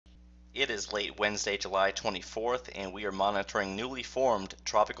It is late Wednesday, July 24th, and we are monitoring newly formed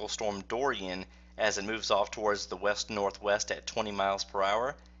Tropical Storm Dorian as it moves off towards the west-northwest at 20 miles per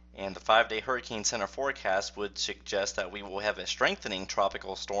hour. And the 5-day Hurricane Center forecast would suggest that we will have a strengthening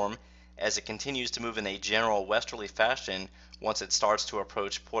tropical storm as it continues to move in a general westerly fashion once it starts to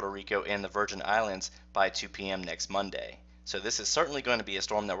approach Puerto Rico and the Virgin Islands by 2 p.m. next Monday. So this is certainly going to be a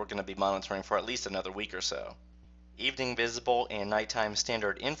storm that we're going to be monitoring for at least another week or so. Evening visible and nighttime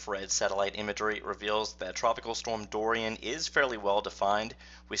standard infrared satellite imagery reveals that Tropical Storm Dorian is fairly well defined.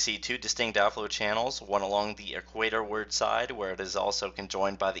 We see two distinct outflow channels, one along the equatorward side where it is also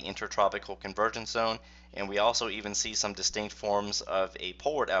conjoined by the intertropical convergence zone, and we also even see some distinct forms of a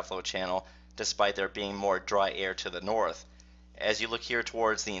poleward outflow channel despite there being more dry air to the north. As you look here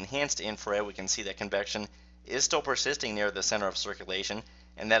towards the enhanced infrared, we can see that convection is still persisting near the center of circulation,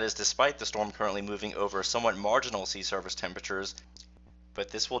 and that is despite the storm currently moving over somewhat marginal sea surface temperatures. But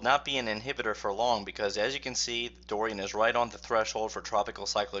this will not be an inhibitor for long because, as you can see, Dorian is right on the threshold for tropical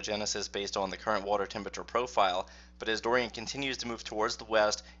cyclogenesis based on the current water temperature profile. But as Dorian continues to move towards the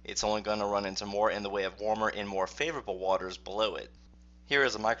west, it's only going to run into more in the way of warmer and more favorable waters below it. Here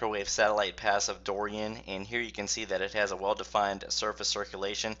is a microwave satellite pass of Dorian, and here you can see that it has a well-defined surface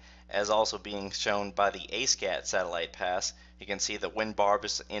circulation, as also being shown by the ASCAT satellite pass. You can see the wind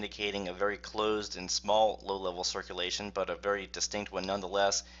barbs indicating a very closed and small low-level circulation, but a very distinct one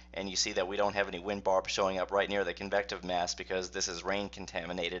nonetheless, and you see that we don't have any wind barbs showing up right near the convective mass because this is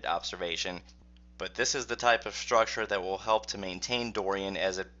rain-contaminated observation. But this is the type of structure that will help to maintain Dorian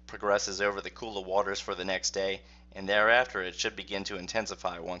as it progresses over the cooler waters for the next day, and thereafter it should begin to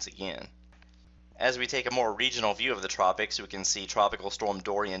intensify once again. As we take a more regional view of the tropics, we can see Tropical Storm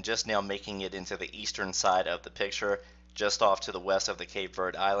Dorian just now making it into the eastern side of the picture, just off to the west of the Cape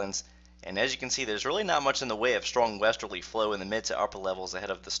Verde Islands. And as you can see, there's really not much in the way of strong westerly flow in the mid to upper levels ahead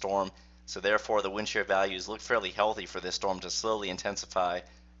of the storm, so therefore the wind shear values look fairly healthy for this storm to slowly intensify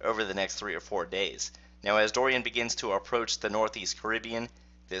over the next 3 or 4 days. Now as Dorian begins to approach the northeast Caribbean,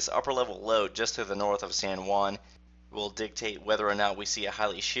 this upper level low just to the north of San Juan will dictate whether or not we see a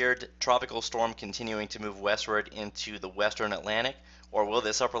highly sheared tropical storm continuing to move westward into the western Atlantic, or will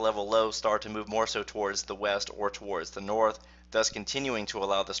this upper level low start to move more so towards the west or towards the north, thus continuing to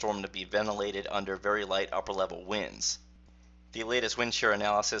allow the storm to be ventilated under very light upper level winds. The latest wind shear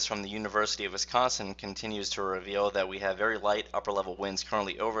analysis from the University of Wisconsin continues to reveal that we have very light upper level winds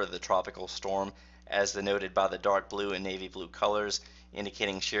currently over the tropical storm, as denoted by the dark blue and navy blue colors,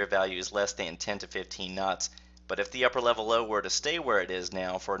 indicating shear values less than 10 to 15 knots. But if the upper level low were to stay where it is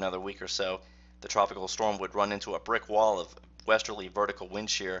now for another week or so, the tropical storm would run into a brick wall of westerly vertical wind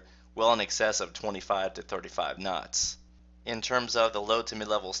shear well in excess of 25 to 35 knots. In terms of the low to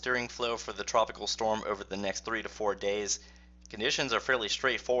mid-level steering flow for the tropical storm over the next 3 to 4 days, conditions are fairly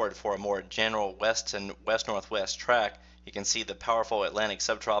straightforward for a more general west and west-northwest track. You can see the powerful Atlantic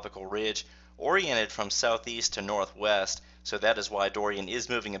subtropical ridge oriented from southeast to northwest, so that is why Dorian is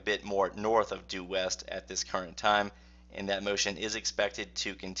moving a bit more north of due west at this current time, and that motion is expected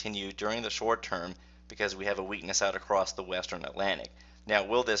to continue during the short term because we have a weakness out across the western Atlantic. Now,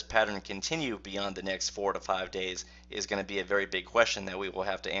 will this pattern continue beyond the next 4 to 5 days is going to be a very big question that we will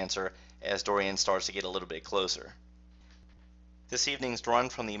have to answer as Dorian starts to get a little bit closer. This evening's run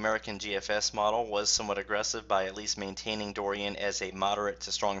from the American GFS model was somewhat aggressive by at least maintaining Dorian as a moderate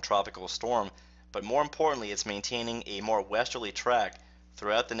to strong tropical storm, but more importantly it's maintaining a more westerly track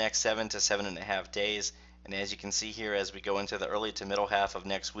throughout the next 7 to 7.5 days, and as you can see here as we go into the early to middle half of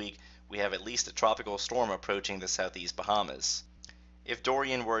next week, we have at least a tropical storm approaching the southeast Bahamas. If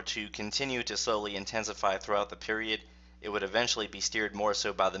Dorian were to continue to slowly intensify throughout the period, it would eventually be steered more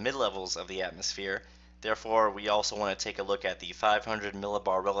so by the mid-levels of the atmosphere. Therefore, we also want to take a look at the 500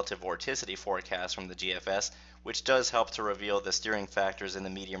 millibar relative vorticity forecast from the GFS, which does help to reveal the steering factors in the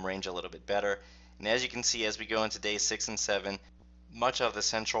medium range a little bit better. And as you can see as we go into days 6 and 7, much of the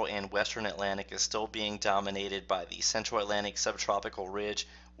central and western Atlantic is still being dominated by the central Atlantic subtropical ridge,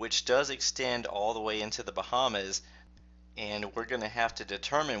 which does extend all the way into the Bahamas, and we're going to have to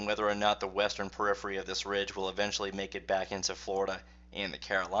determine whether or not the western periphery of this ridge will eventually make it back into Florida and the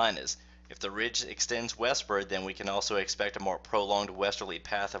Carolinas. If the ridge extends westward, then we can also expect a more prolonged westerly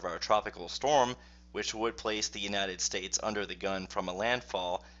path of our tropical storm, which would place the United States under the gun from a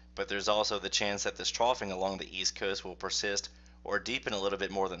landfall, but there's also the chance that this troughing along the east coast will persist or deepen a little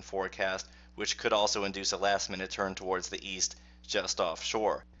bit more than forecast, which could also induce a last-minute turn towards the east just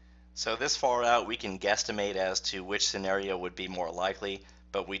offshore. So this far out, we can guesstimate as to which scenario would be more likely,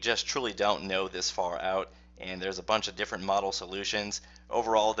 but we just truly don't know this far out, and there's a bunch of different model solutions.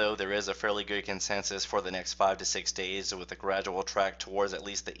 Overall, though, there is a fairly good consensus for the next 5 to 6 days with a gradual track towards at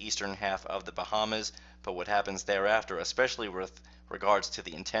least the eastern half of the Bahamas, but what happens thereafter, especially with regards to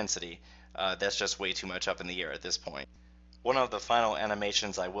the intensity, that's just way too much up in the air at this point. One of the final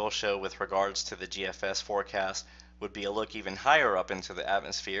animations I will show with regards to the GFS forecast would be a look even higher up into the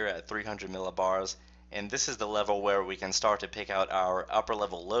atmosphere at 300 millibars, and this is the level where we can start to pick out our upper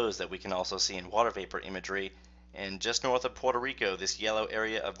level lows that we can also see in water vapor imagery. And just north of Puerto Rico, this yellow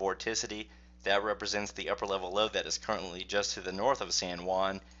area of vorticity, that represents the upper level low that is currently just to the north of San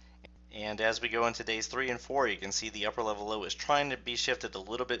Juan. And as we go into days 3 and 4, you can see the upper level low is trying to be shifted a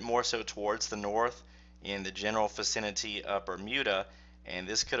little bit more so towards the north in the general vicinity of Bermuda, and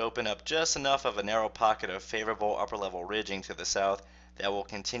this could open up just enough of a narrow pocket of favorable upper level ridging to the south that will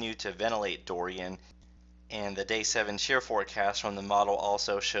continue to ventilate Dorian. And the day 7 shear forecast from the model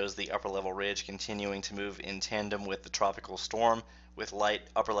also shows the upper level ridge continuing to move in tandem with the tropical storm, with light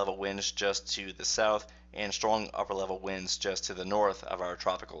upper level winds just to the south and strong upper level winds just to the north of our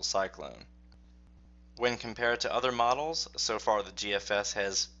tropical cyclone. When compared to other models, so far the GFS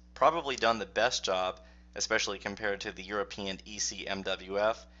has probably done the best job, especially compared to the European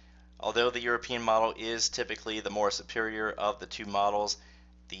ECMWF. Although the European model is typically the more superior of the two models,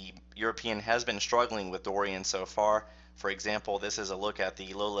 the European has been struggling with Dorian so far. For example, this is a look at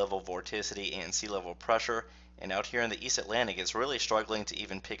the low-level vorticity and sea level pressure, and out here in the East Atlantic it's really struggling to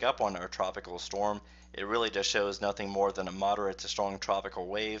even pick up on our tropical storm. It really just shows nothing more than a moderate to strong tropical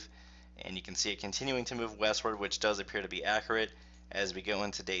wave, and you can see it continuing to move westward, which does appear to be accurate. As we go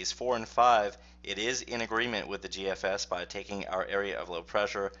into days 4 and 5, it is in agreement with the GFS by taking our area of low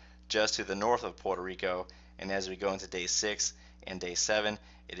pressure just to the north of Puerto Rico, and as we go into day 6 and day 7,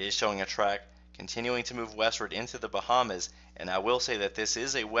 it is showing a track continuing to move westward into the Bahamas, and I will say that this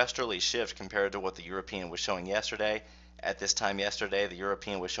is a westerly shift compared to what the European was showing yesterday. At this time yesterday, the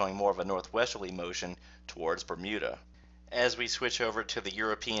European was showing more of a northwesterly motion towards Bermuda. As we switch over to the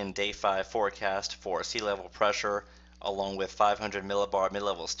European day 5 forecast for sea level pressure, along with 500 millibar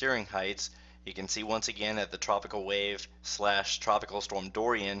mid-level steering heights, you can see once again that the tropical wave / tropical storm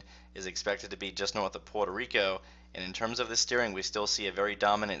Dorian is expected to be just north of Puerto Rico, and in terms of the steering, we still see a very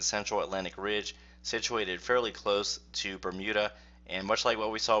dominant central Atlantic ridge situated fairly close to Bermuda, and much like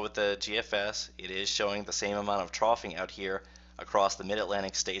what we saw with the GFS, it is showing the same amount of troughing out here across the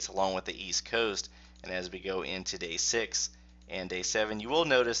mid-Atlantic states along with the east coast. And as we go into day 6 and day 7, you will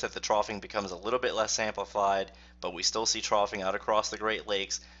notice that the troughing becomes a little bit less amplified, but we still see troughing out across the Great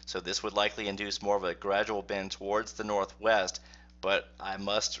Lakes, so this would likely induce more of a gradual bend towards the northwest. But I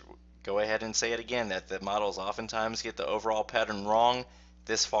must go ahead and say it again that the models oftentimes get the overall pattern wrong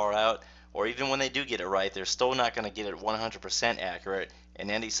this far out, or even when they do get it right, they're still not going to get it 100% accurate,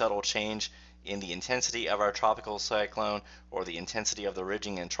 and any subtle change in the intensity of our tropical cyclone or the intensity of the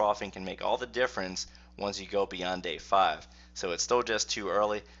ridging and troughing can make all the difference once you go beyond day 5. So it's still just too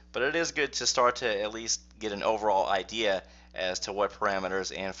early, but it is good to start to at least get an overall idea as to what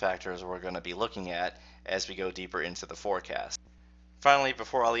parameters and factors we're going to be looking at as we go deeper into the forecast. Finally,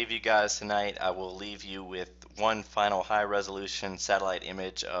 before I leave you guys tonight, I will leave you with one final high-resolution satellite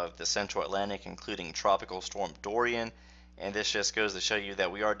image of the Central Atlantic, including Tropical Storm Dorian, and this just goes to show you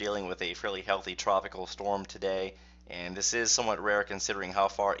that we are dealing with a fairly healthy tropical storm today, and this is somewhat rare considering how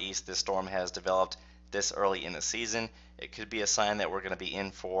far east this storm has developed this early in the season. It could be a sign that we're going to be in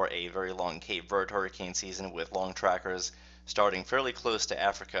for a very long Cape Verde hurricane season with long trackers starting fairly close to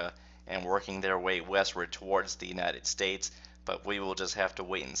Africa and working their way westward towards the United States. But we will just have to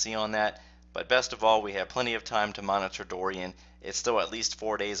wait and see on that. But best of all, we have plenty of time to monitor Dorian. It's still at least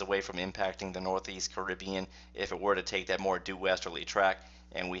 4 days away from impacting the Northeast Caribbean if it were to take that more due westerly track,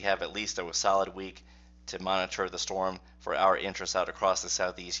 and we have at least a solid week to monitor the storm for our interests out across the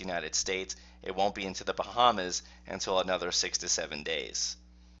Southeast United States. It won't be into the Bahamas until another 6 to 7 days.